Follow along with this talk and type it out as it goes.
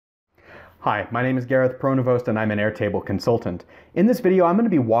Hi, my name is Gareth, Pronovost, and I'm an Airtable consultant. In this video, I'm going to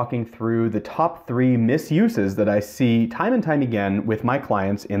be walking through the top 3 misuses that I see time and time again with my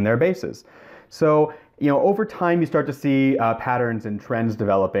clients in their bases. So, over time you start to see patterns and trends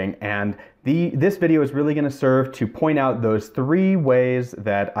developing, and this video is really going to serve to point out those 3 ways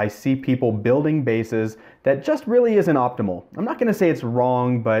that I see people building bases that just really isn't optimal. I'm not going to say it's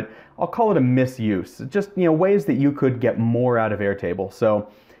wrong, but I'll call it a misuse. Just, ways that you could get more out of Airtable. So,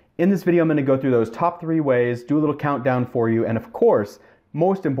 in this video, I'm going to go through those top 3 ways, do a little countdown for you, and of course,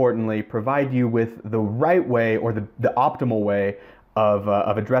 most importantly, provide you with the right way or the optimal way of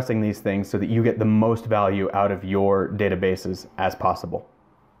addressing these things so that you get the most value out of your databases as possible.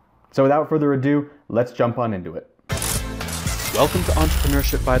 So without further ado, let's jump on into it. Welcome to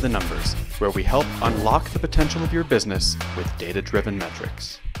Entrepreneurship by the Numbers, where we help unlock the potential of your business with data-driven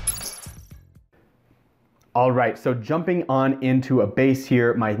metrics. All right, so jumping on into a base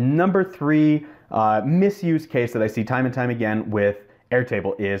here, my number 3 misuse case that I see time and time again with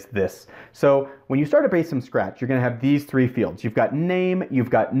Airtable is this. So when you start a base from scratch, you're going to have these 3 fields. You've got name, you've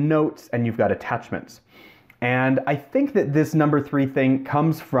got notes, and you've got attachments. And I think that this number 3 thing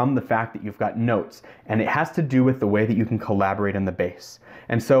comes from the fact that you've got notes, and it has to do with the way that you can collaborate in the base.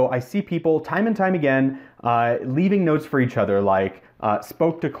 And so I see people time and time again leaving notes for each other like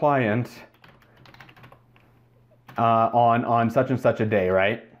spoke to client on such and such a day,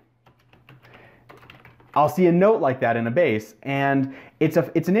 right? I'll see a note like that in a base, and it's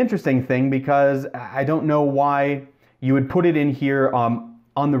an interesting thing because I don't know why you would put it in here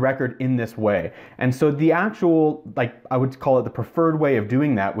on the record in this way. And so the actual, I would call it the preferred way of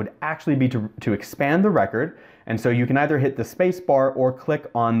doing that would actually be to expand the record. And so you can either hit the space bar or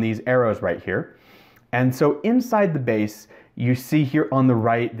click on these arrows right here. And so inside the base, you see here on the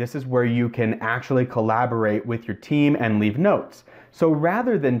right, this is where you can actually collaborate with your team and leave notes. So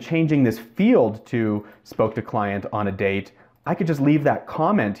rather than changing this field to spoke to client on a date, I could just leave that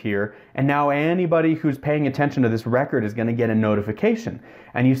comment here, and now anybody who's paying attention to this record is going to get a notification.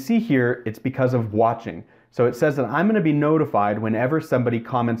 And you see here, it's because of watching. So it says that I'm going to be notified whenever somebody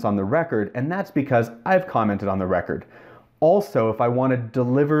comments on the record, and that's because I've commented on the record. Also, if I want to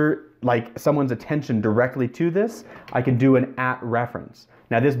deliver someone's attention directly to this, I can do an @ reference.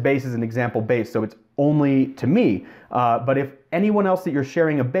 Now this base is an example base, so it's only to me, but if anyone else that you're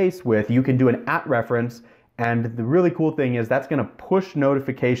sharing a base with, you can do an @ reference, and the really cool thing is that's going to push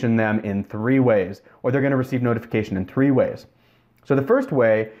notification them in 3 ways, or they're going to receive notification in 3 ways. So the first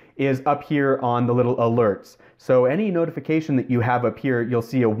way is up here on the little alerts. So any notification that you have up here, you'll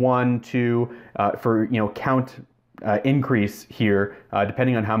see a 1, 2 for count increase here,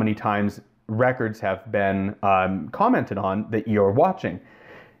 depending on how many times records have been commented on that you're watching.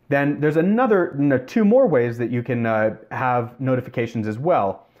 Then there's another 2 more ways that you can have notifications as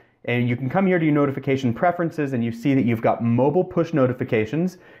well. And you can come here to your notification preferences, and you see that you've got mobile push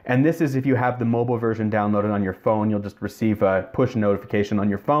notifications. And this is if you have the mobile version downloaded on your phone, you'll just receive a push notification on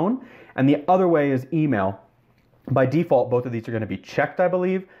your phone. And the other way is email. By default, both of these are going to be checked, I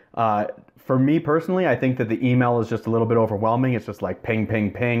believe. For me personally, I think that the email is just a little bit overwhelming. It's just like ping,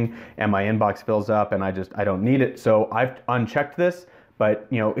 ping, ping, and my inbox fills up, and I don't need it. So I've unchecked this, but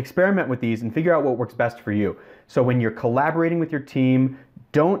experiment with these and figure out what works best for you. So when you're collaborating with your team,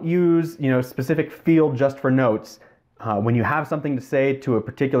 don't use specific field just for notes. When you have something to say to a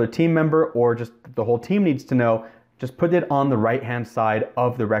particular team member, or just the whole team needs to know, just put it on the right-hand side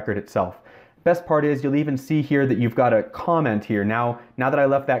of the record itself. Best part is you'll even see here that you've got a comment here. Now that I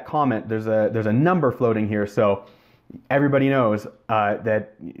left that comment, there's a number floating here, so everybody knows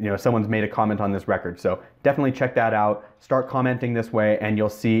that someone's made a comment on this record. So definitely check that out. Start commenting this way, and you'll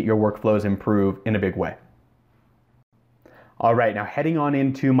see your workflows improve in a big way. All right, now heading on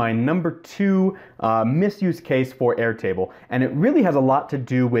into my number 2 misuse case for Airtable, and it really has a lot to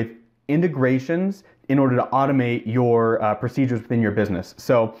do with integrations in order to automate your procedures within your business.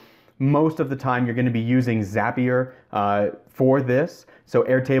 So most of the time you're going to be using Zapier for this. So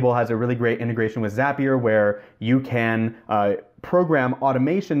Airtable has a really great integration with Zapier where you can program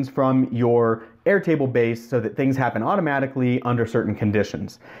automations from your Airtable base so that things happen automatically under certain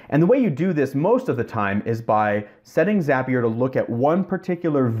conditions. And the way you do this most of the time is by setting Zapier to look at one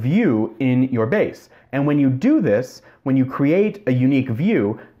particular view in your base. And when you do this, when you create a unique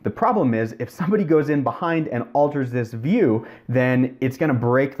view, the problem is if somebody goes in behind and alters this view, then it's going to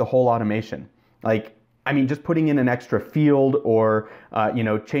break the whole automation. Just putting in an extra field or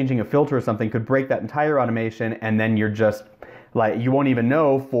changing a filter or something could break that entire automation, and then you're just you won't even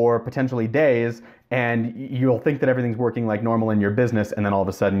know for potentially days, and you'll think that everything's working like normal in your business, and then all of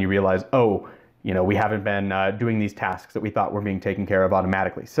a sudden you realize, oh, we haven't been doing these tasks that we thought were being taken care of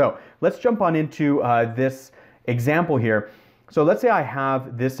automatically. So let's jump on into this example here. So let's say I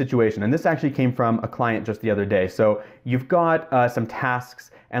have this situation, and this actually came from a client just the other day. So you've got some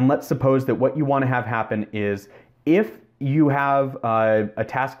tasks, and let's suppose that what you want to have happen is if you have a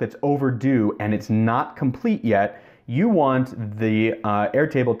task that's overdue and it's not complete yet, you want the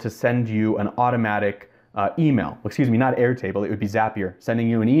Airtable to send you an automatic email. Excuse me, not Airtable, it would be Zapier, sending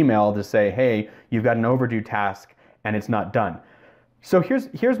you an email to say, hey, you've got an overdue task and it's not done. So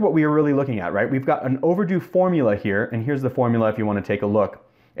here's what we are really looking at, right? We've got an overdue formula here, and here's the formula if you want to take a look.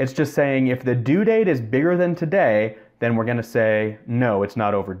 It's just saying if the due date is bigger than today, then we're going to say, no, it's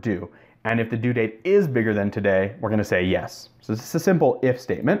not overdue. And if the due date is bigger than today, we're going to say yes. So this is a simple if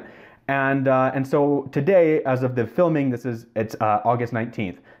statement. And so today, as of the filming, it's August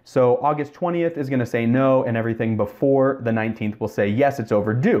 19th. So August 20th is going to say no, and everything before the 19th will say yes, it's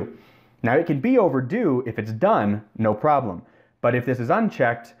overdue. Now it can be overdue if it's done, no problem. But if this is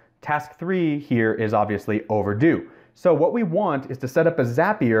unchecked, task 3 here is obviously overdue. So what we want is to set up a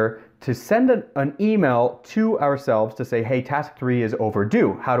Zapier to send an email to ourselves to say, hey, task 3 is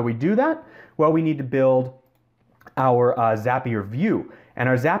overdue. How do we do that? Well, we need to build our Zapier view. And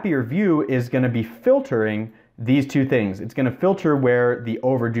our Zapier view is going to be filtering these two things. It's going to filter where the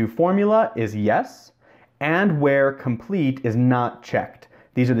overdue formula is yes and where complete is not checked.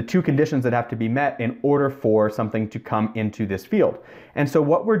 These are the two conditions that have to be met in order for something to come into this field. And so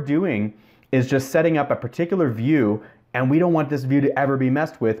what we're doing is just setting up a particular view, and we don't want this view to ever be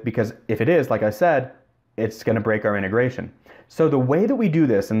messed with, because if it is, like I said, it's going to break our integration. So the way that we do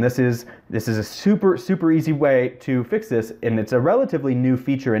this, and this is a super easy way to fix this, and it's a relatively new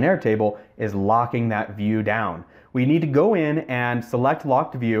feature in Airtable, is locking that view down. We need to go in and select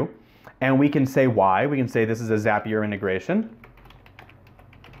locked view, and we can say why. We can say this is a Zapier integration.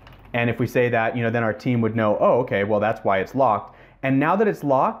 And if we say that, then our team would know, oh, okay, well, that's why it's locked. And now that it's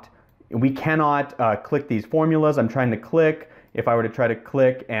locked, we cannot click these formulas. I'm trying to click. If I were to try to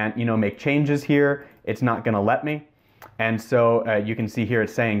click and, make changes here, it's not going to let me. And so you can see here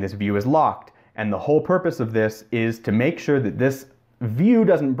it's saying this view is locked. And the whole purpose of this is to make sure that this view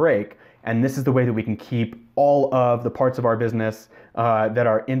doesn't break. And this is the way that we can keep all of the parts of our business that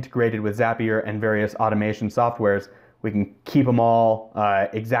are integrated with Zapier and various automation softwares. We can keep them all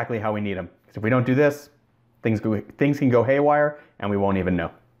exactly how we need them. Because if we don't do this, things can go haywire and we won't even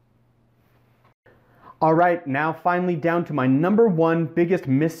know. All right, now finally down to my number one biggest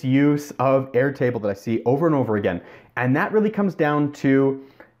misuse of Airtable that I see over and over again. And that really comes down to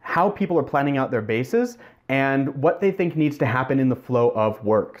how people are planning out their bases and what they think needs to happen in the flow of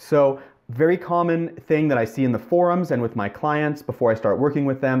work. So very common thing that I see in the forums and with my clients before I start working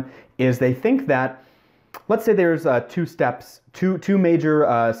with them is they think that, let's say there's two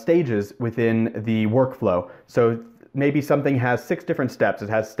major stages within the workflow. So maybe something has 6 different steps. It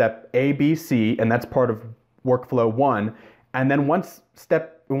has step A, B, C, and that's part of workflow 1. And then once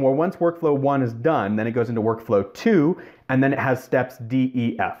workflow 1 is done, then it goes into workflow 2, and then it has steps D,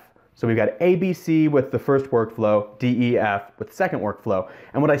 E, F. So we've got A, B, C with the first workflow, D, E, F with the second workflow.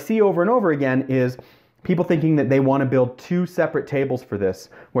 And what I see over and over again is people thinking that they want to build 2 separate tables for this,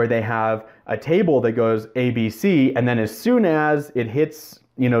 where they have a table that goes A, B, C, and then as soon as it hits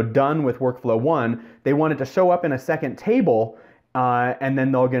done with workflow 1, they want it to show up in a second table, and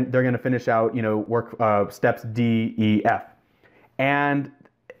then they're going to finish out steps D, E, F. And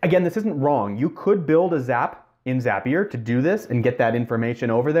again, this isn't wrong. You could build a Zap in Zapier to do this and get that information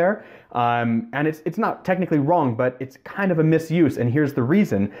over there, and it's not technically wrong, but it's kind of a misuse, and here's the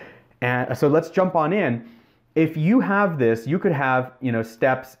reason. And so let's jump on in. If you have this, you could have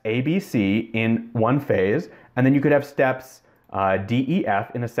steps A, B, C in one phase, and then you could have steps D, E,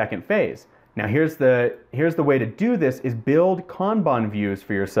 F in a second phase. Now here's the way to do this is build Kanban views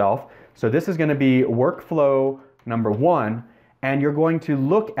for yourself. So this is going to be workflow number 1, and you're going to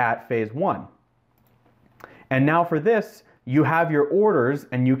look at phase 1. And now for this, you have your orders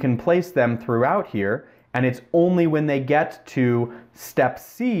and you can place them throughout here, and it's only when they get to step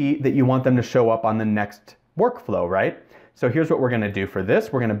C that you want them to show up on the next workflow, right? So here's what we're going to do for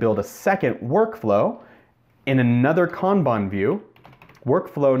this. We're going to build a second workflow in another Kanban view,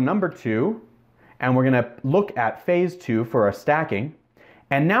 workflow number 2, and we're going to look at phase 2 for our stacking.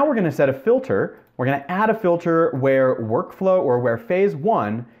 And now we're going to set a filter. We're going to add a filter where workflow or where phase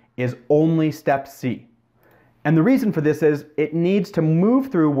 1 is only step C. And the reason for this is it needs to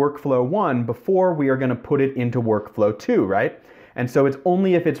move through workflow 1 before we are going to put it into workflow 2, right? And so it's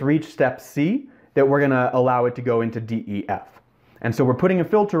only if it's reached step C that we're going to allow it to go into D, E, F. And so we're putting a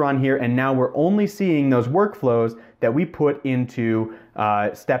filter on here, and now we're only seeing those workflows that we put into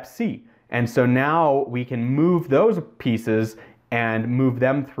step C. And so now we can move those pieces and move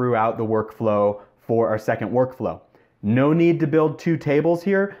them throughout the workflow for our second workflow. No need to build two tables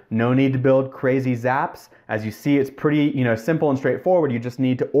here. No need to build crazy zaps. As you see, it's pretty simple and straightforward. You just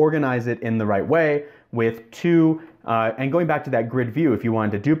need to organize it in the right way with two, and going back to that grid view, if you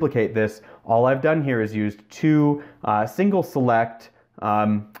wanted to duplicate this, all I've done here is used two single select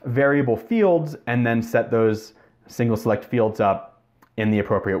variable fields and then set those single select fields up in the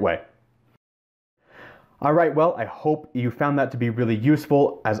appropriate way. All right, well, I hope you found that to be really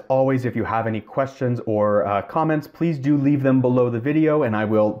useful. As always, if you have any questions or comments, please do leave them below the video and I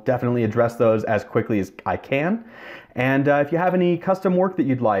will definitely address those as quickly as I can. And if you have any custom work that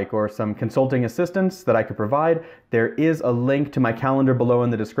you'd like or some consulting assistance that I could provide, there is a link to my calendar below in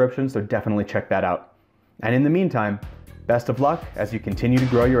the description, so definitely check that out. And in the meantime, best of luck as you continue to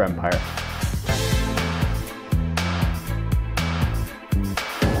grow your empire.